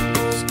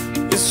beds.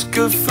 It's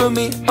good for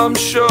me, I'm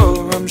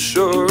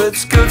sure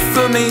it's good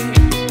for me.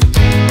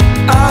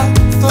 I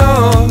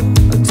thought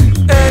I'd do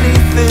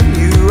anything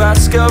you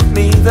ask of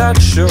me,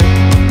 that's sure.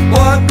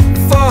 What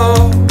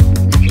for?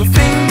 My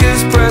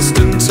fingers pressed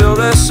until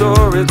they're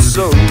sore, it's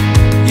so.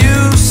 You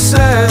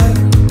said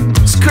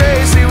it's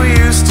crazy we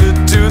used to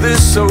do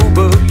this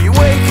sober. You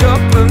wake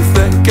up and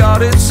thank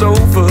God it's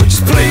over.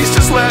 Just please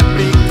just let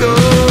me go.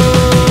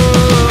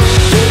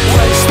 The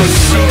place where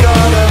she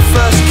got her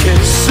first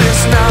kiss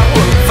is now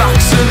a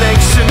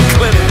vaccination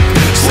clinic.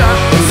 Sat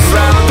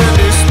around the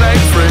new spec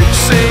fridge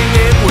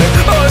singing we're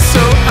oh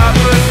so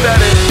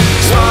apathetic.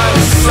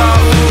 Smiles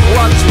out,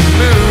 watching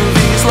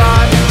movies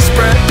like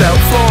spread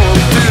out floral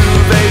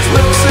duvets.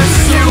 Looks at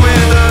you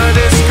with a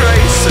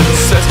disgrace and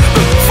says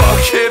the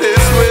fuck it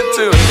is we're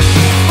doing.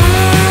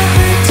 I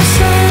hate to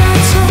say I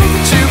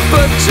told you,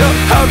 but your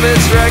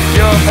habits wreck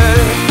your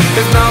head.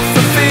 If not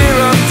for fear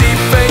of deep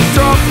fake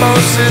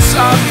osmosis,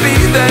 I'd be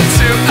there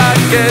too, I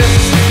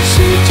guess.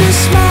 She just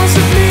smiles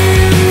at me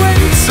and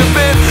waits a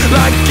bit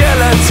like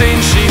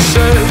guillotine, she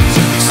says.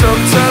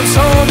 Sometimes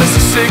home is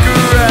a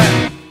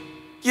cigarette.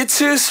 You're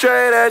too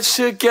straight edge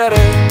to get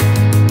it.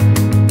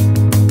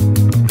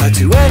 I'd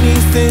do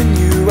anything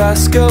you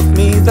ask of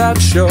me,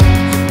 that's sure.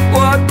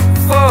 What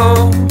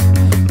for?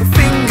 My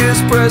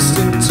fingers pressed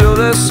until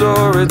they're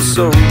sore, it's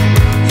so.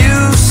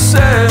 You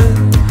said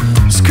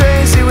it's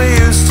crazy we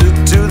used to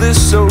do this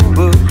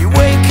sober. You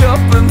wake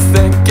up and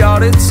thank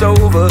God it's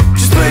over.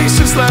 Just please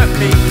just let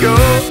me go.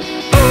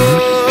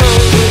 Oh,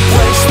 the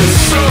place where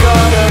she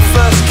got her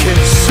first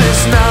kiss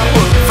is now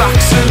a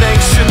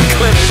vaccination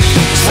clinic.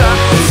 Sat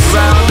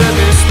around a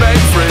new spec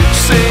fridge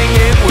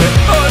singing we're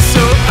oh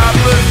so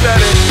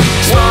apathetic.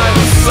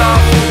 Smiles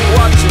out,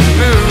 watching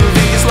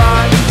movies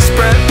like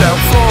spread out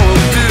floral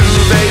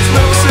duvets.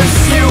 Looks at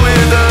you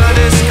with a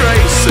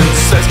disgrace and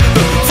says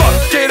the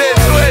fuck it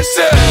is we're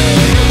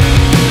saying.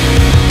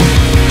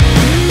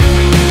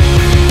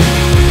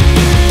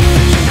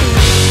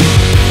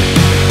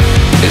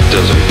 It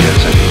doesn't get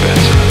any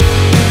better.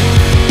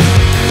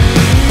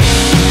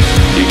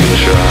 You can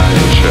try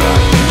and try,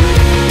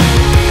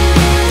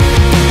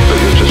 but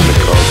you're just a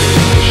cog in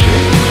the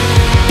machine.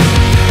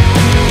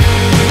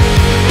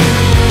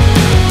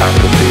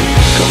 Apathy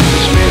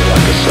comforts me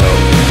like a soul,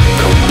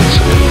 comforts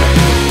an inmate.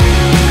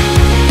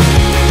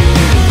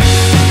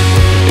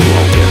 It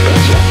won't get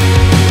better,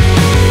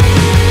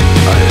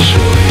 I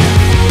assure you.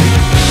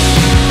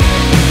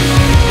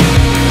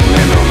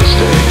 Make no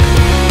mistake,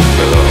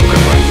 the long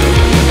going good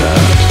in the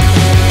dark.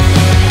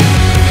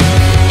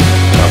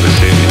 I'll be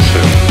seeing you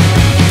soon.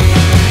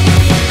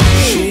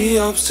 She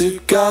hopes to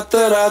God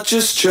that I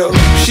just choke.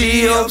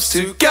 She hopes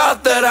to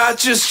God that I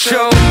just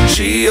choke.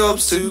 She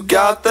hopes to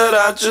God that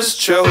I just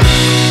choke.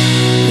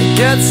 It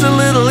gets a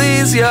little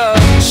easier.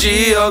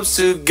 She hopes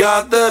to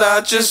God that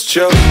I just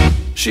choke.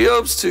 She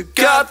hopes to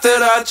God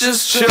that I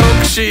just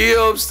choke. She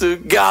hopes to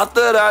God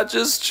that I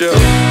just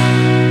choke.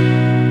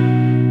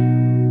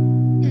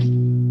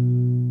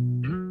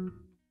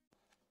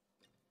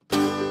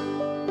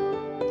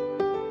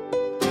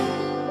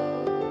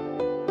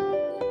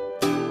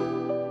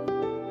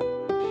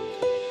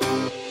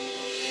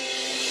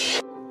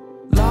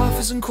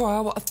 Isn't quite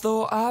what I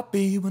thought I'd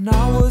be when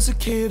I was a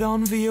kid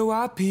on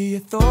VOIP. I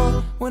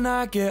thought when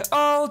I get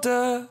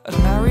older I'd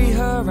marry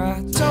her,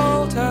 I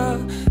told her.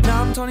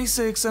 Now I'm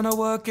 26 and I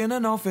work in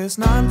an office.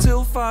 9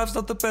 till 5's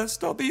not the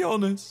best, I'll be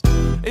honest.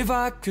 If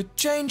I could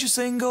change a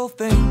single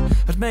thing,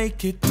 I'd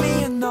make it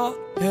me and not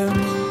him.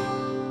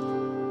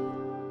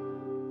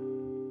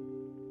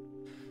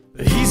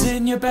 He's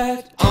in your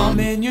bed,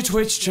 I'm in your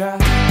Twitch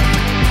chat.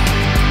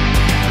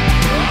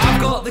 I've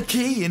got the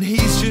key and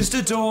he's just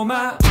a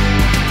doormat.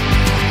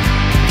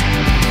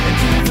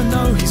 Even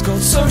though he's got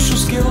social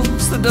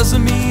skills, that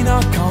doesn't mean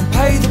I can't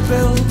pay the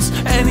bills.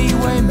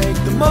 Anyway, make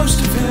the most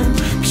of him,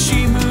 'cause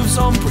she moves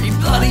on pretty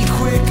bloody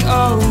quick.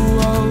 Oh,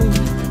 oh,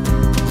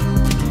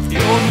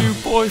 your new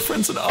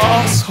boyfriend's an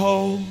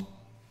asshole.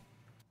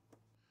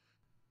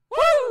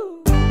 Woo!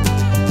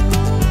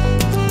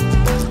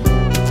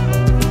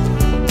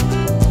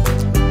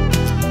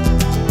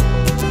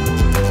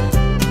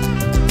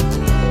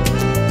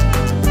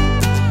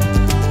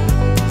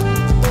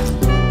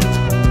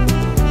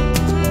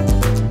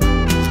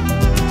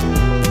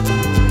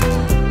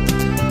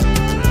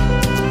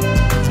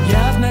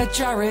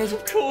 Jared.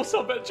 Of course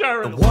I met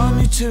Jared. The one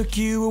who took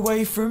you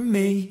away from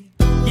me.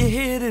 You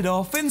hit it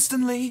off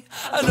instantly.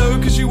 I know,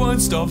 'cause you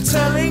won't stop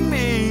telling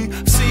me.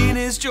 I've seen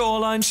his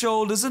jawline,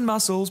 shoulders and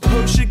muscles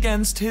push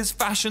against his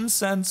fashion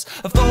sense.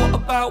 I've thought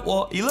about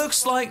what he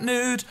looks like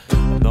nude.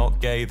 I'm not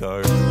gay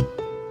though.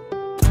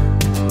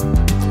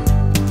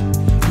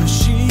 'Cause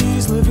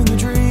she's living the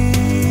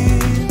dream.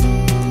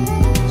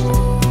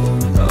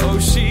 Oh,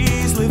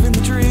 she's living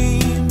the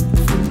dream.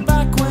 From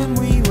back when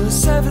we were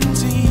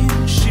 17,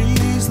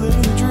 she's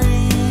living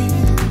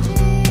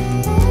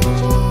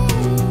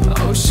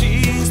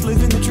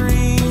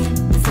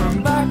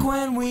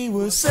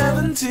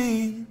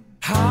 17.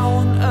 How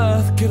on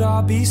earth could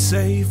I be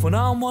safe when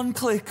I'm one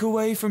click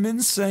away from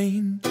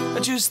insane?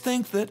 I just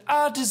think that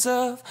I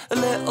deserve a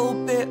little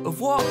bit of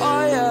what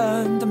I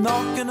earned. I'm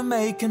not gonna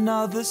make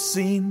another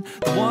scene.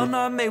 The one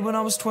I made when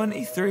I was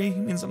 23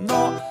 means I'm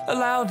not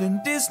allowed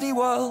in Disney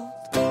World.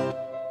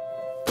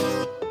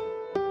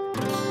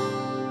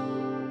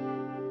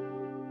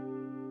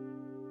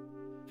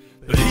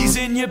 But he's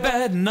in your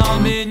bed and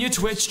I'm in your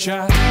Twitch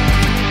chat.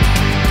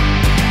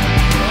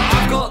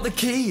 I've got the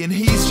key and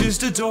he's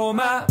just a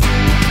doormat. 'Cause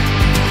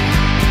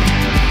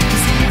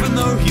even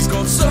though he's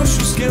got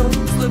social skills,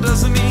 that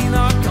doesn't mean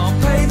I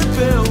can't pay the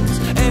bills.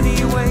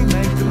 Anyway,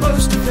 make the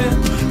most of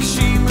him, 'cause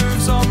she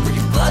moves on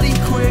pretty bloody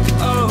quick.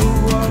 Oh,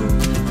 oh.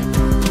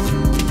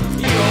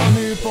 Your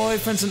new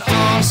boyfriend's an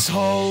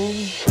asshole.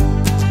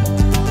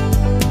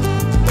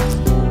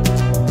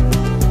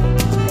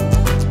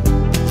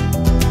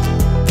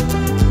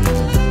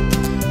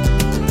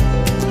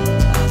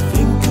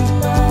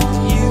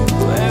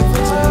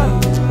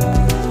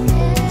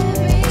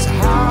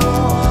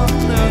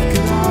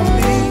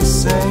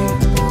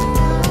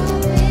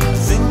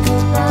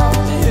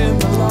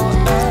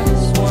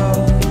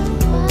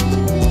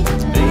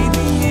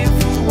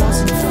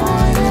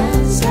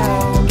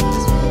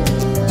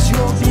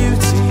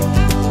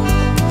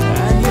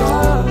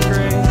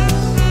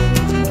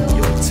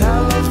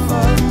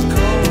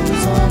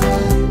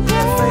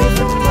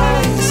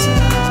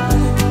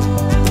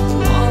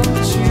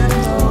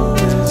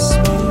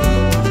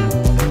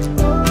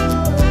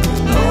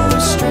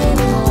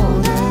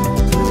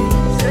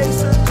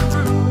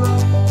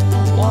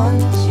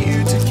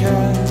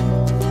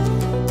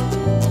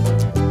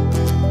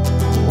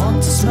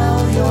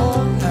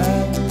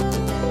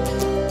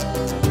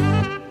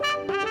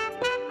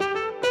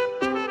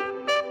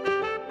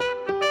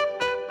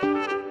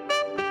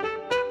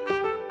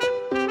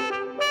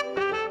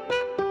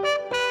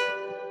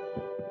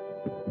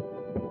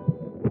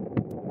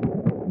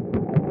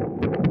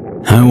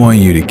 I want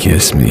you to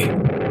kiss me.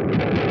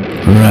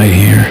 Right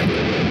here.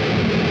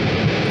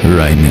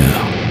 Right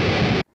now.